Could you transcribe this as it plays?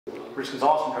Chris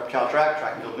Gonzalez from Cal Track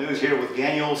and Field News here with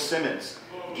Daniel Simmons,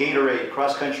 Gatorade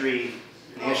Cross Country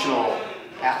National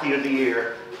Athlete of the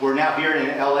Year. We're now here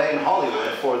in LA and Hollywood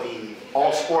for the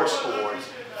All Sports Awards.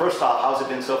 First off, how's it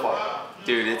been so far?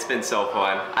 Dude, it's been so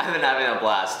fun. I've been having a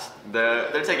blast.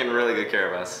 They're taking really good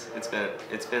care of us. It's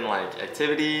been like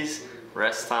activities,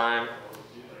 rest time,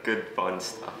 good fun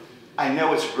stuff. I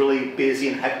know it's really busy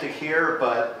and hectic here,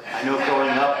 but I know growing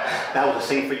up, that was the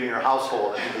same for you in your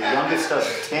household. The youngest of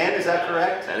 10, is that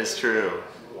correct? That is true.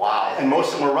 Wow, and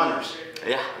most of them were runners.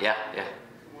 Yeah.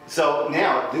 So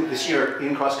now, this year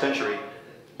in cross country,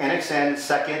 NXN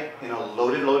second in a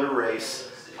loaded race.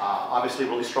 Obviously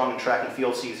really strong in track and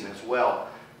field season as well.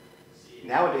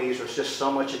 Nowadays, there's just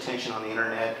so much attention on the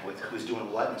internet with who's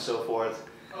doing what and so forth.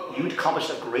 You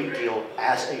accomplished a great deal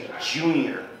as a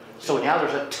junior. So now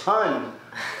there's a ton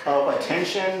of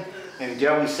attention and,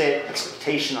 dare we say,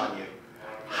 expectation on you.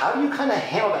 How do you kind of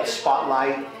handle that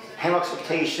spotlight, handle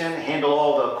expectation, handle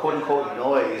all the quote-unquote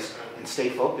noise, and stay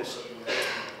focused?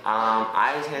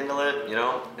 I handle it,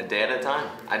 a day at a time.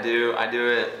 I do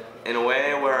it in a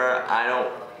way where I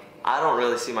don't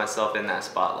really see myself in that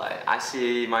spotlight. I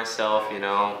see myself,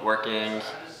 working,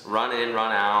 run in,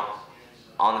 run out,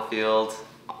 on the field,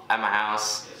 at my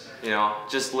house,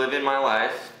 just living my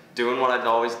life, doing what I've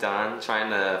always done, trying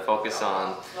to focus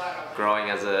on growing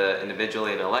as an individual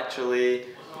intellectually,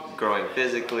 growing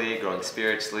physically, growing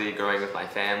spiritually, growing with my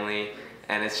family,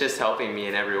 and it's just helping me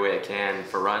in every way it can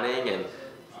for running, and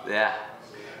yeah.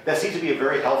 That seems to be a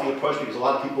very healthy approach because a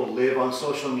lot of people live on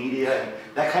social media and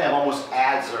that kind of almost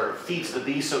adds or feeds the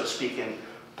beast, so to speak, and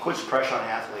puts pressure on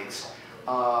athletes.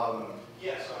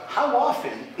 How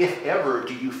often, if ever,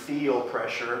 do you feel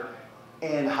pressure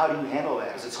and how do you handle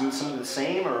that? Is it something the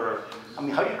same or,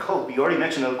 how do you cope? You already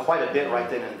mentioned it quite a bit right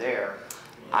then and there.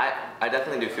 I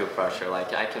definitely do feel pressure.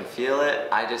 Like, I can feel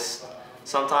it.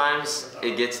 Sometimes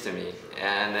it gets to me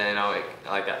and then,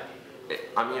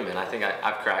 I'm human. I think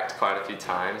I've cracked quite a few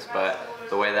times, but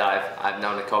the way that I've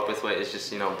known to cope with it is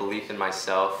just, belief in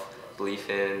myself,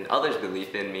 belief in others'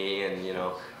 belief in me, and,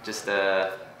 just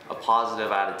a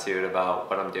positive attitude about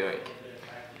what I'm doing.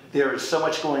 There is so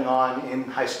much going on in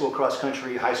high school cross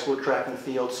country, high school track and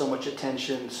field, so much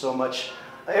attention, so much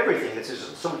everything. It's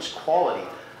just so much quality.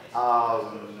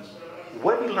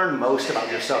 What have you learned most about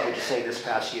yourself, would you say, this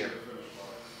past year?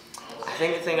 I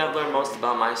think the thing I've learned most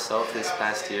about myself this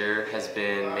past year has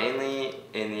been mainly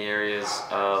in the areas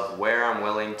of where I'm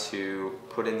willing to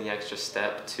put in the extra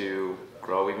step to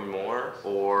grow even more,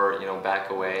 or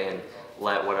back away and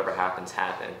let whatever happens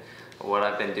happen. What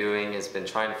I've been doing has been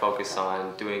trying to focus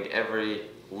on doing every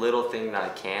little thing that I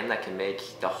can that can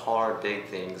make the hard, big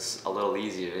things a little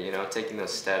easier, taking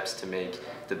those steps to make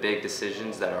the big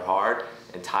decisions that are hard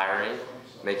and tiring,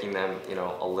 making them,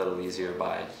 a little easier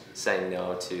by saying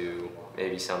no to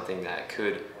maybe something that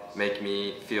could make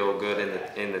me feel good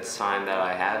in the time that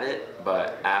I have it,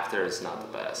 but after it's not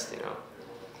the best,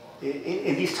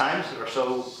 In these times that are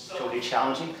so totally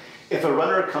challenging, if a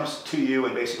runner comes to you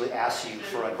and basically asks you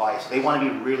for advice, they want to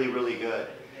be really, really good,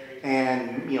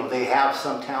 and they have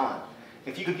some talent.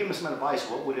 If you could give them some advice,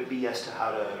 what would it be as to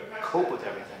how to cope with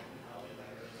everything?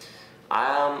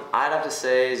 I'd have to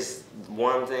say is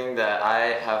one thing that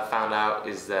I have found out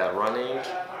is that running,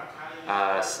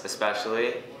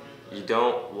 especially, you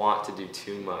don't want to do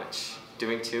too much.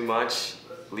 Doing too much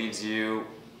leaves you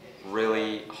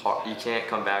really hard. You can't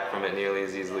come back from it nearly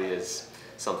as easily as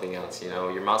something else.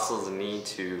 Your muscles need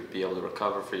to be able to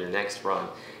recover for your next run.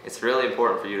 It's really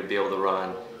important for you to be able to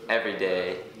run every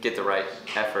day, get the right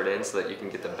effort in so that you can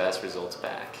get the best results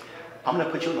back. I'm going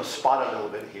to put you on the spot a little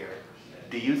bit here.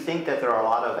 Do you think that there are a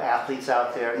lot of athletes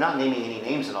out there, not naming any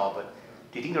names at all, but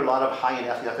do you think there are a lot of high-end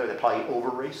athletes out there that probably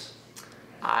over-race?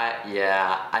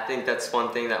 Yeah, I think that's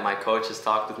one thing that my coach has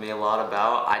talked with me a lot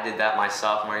about. I did that my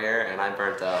sophomore year and I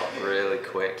burnt out really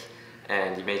quick.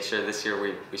 And he made sure this year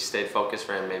we stayed focused,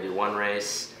 ran maybe one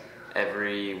race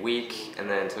every week and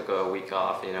then took a week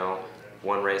off,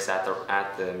 one race at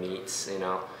the meets,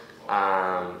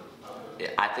 I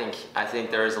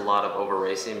think there is a lot of over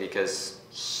racing because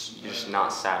you're just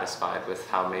not satisfied with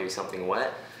how maybe something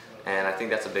went, and I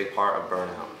think that's a big part of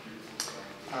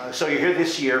burnout. So you're here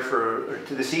this year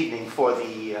this evening for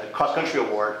the cross country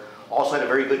award. Also had a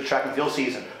very good track and field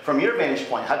season. From your vantage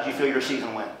point, how did you feel your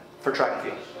season went for track and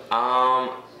field? I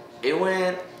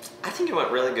think it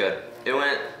went really good. It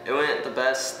went the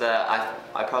best that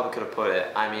I probably could have put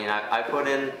it. I put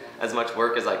in as much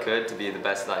work as I could to be the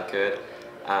best that I could.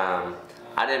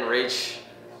 I didn't reach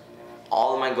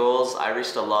all of my goals. I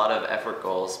reached a lot of effort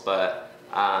goals, but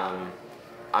I'm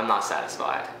not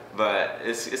satisfied. But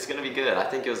it's gonna be good. I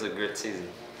think it was a good season.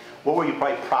 what were you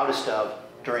probably proudest of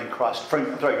during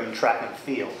during track and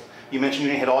field? You mentioned you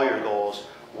didn't hit all your goals.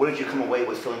 What did you come away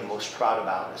with feeling most proud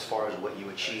about as far as what you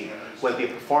achieved? Whether it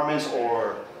be a performance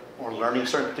or learning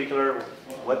something particular,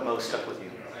 what most stuck with you?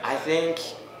 I think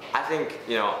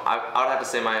you know, I would have to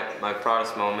say my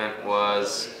proudest moment it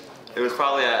was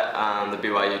probably at the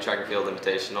BYU Track and Field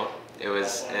Invitational. It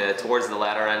was towards the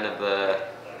latter end of the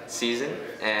season,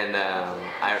 and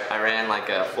I ran like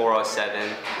a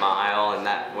 4:07 mile, and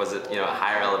that was a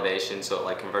higher elevation, so it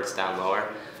like converts down lower.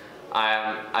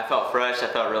 I felt fresh. I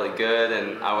felt really good,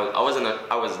 and I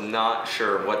was not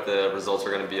sure what the results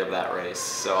were going to be of that race.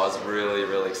 So I was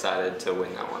really excited to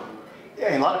win that one.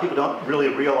 Yeah, and a lot of people don't really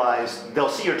realize, they'll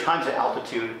see your times at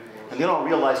altitude, and they don't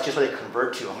realize just what they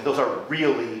convert to. I mean, those are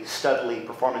really studly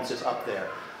performances up there.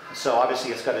 So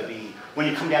obviously it's got to be, when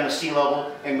you come down to sea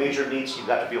level and major meets, you've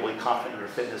got to be really confident in your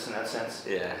fitness in that sense.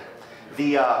 Yeah.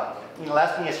 The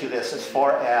last thing I ask you this, as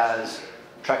far as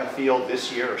track and field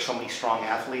this year, are so many strong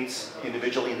athletes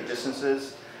individually in the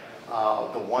distances.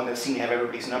 The one that seemed to have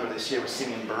everybody's number this year was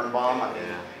Simeon Birnbaum. I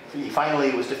mean, he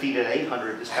finally was defeated at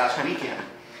 800 this past weekend.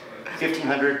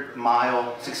 1500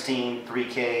 mile, 16,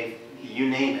 3K, you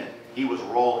name it, he was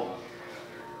rolling.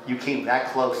 You came that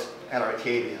close at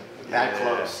Arcadia, that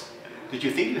close. Did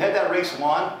you think you had that race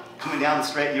won? Coming down the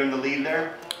straight, you're in the lead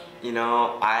there? You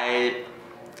know, I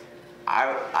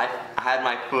had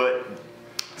my foot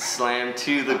slammed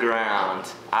to the ground.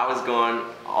 I was going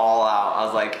all out. I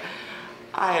was like,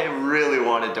 I really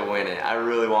wanted to win it. I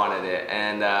really wanted it,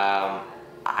 and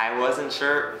I wasn't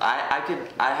sure. I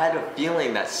had a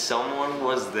feeling that someone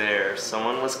was there.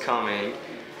 Someone was coming.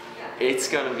 It's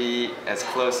gonna be as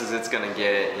close as it's gonna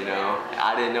get. You know,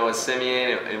 I didn't know it was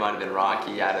Simeon. It might have been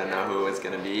Rocky. I didn't know who it was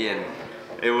gonna be, and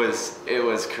it was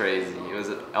crazy.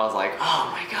 I was like, oh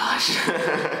my gosh.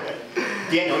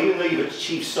 Daniel, even though you've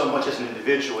achieved so much as an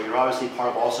individual, you're obviously part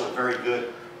of also a very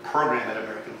good program at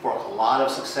American Fork. A lot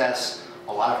of success,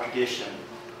 a lot of tradition.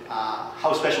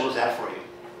 How special is that for you?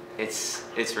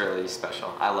 It's really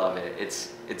special. I love it.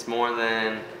 It's more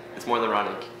than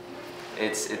running.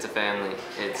 It's a family.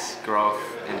 It's growth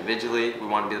individually. We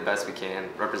want to be the best we can,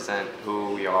 represent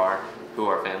who we are, who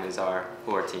our families are,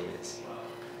 who our team is.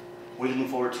 What are you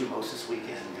looking forward to most this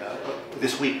weekend,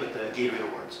 this week with the Gatorade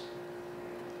Awards?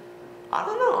 I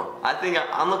don't know. I think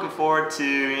I'm looking forward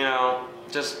to,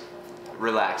 just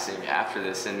relaxing after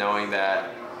this and knowing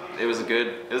that it was a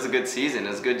good season. It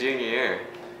was a good junior year.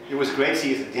 It was a great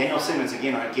season. Daniel Simmons,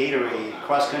 again, our Gatorade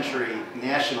Cross Country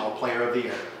National Player of the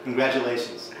Year.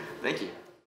 Congratulations. Thank you.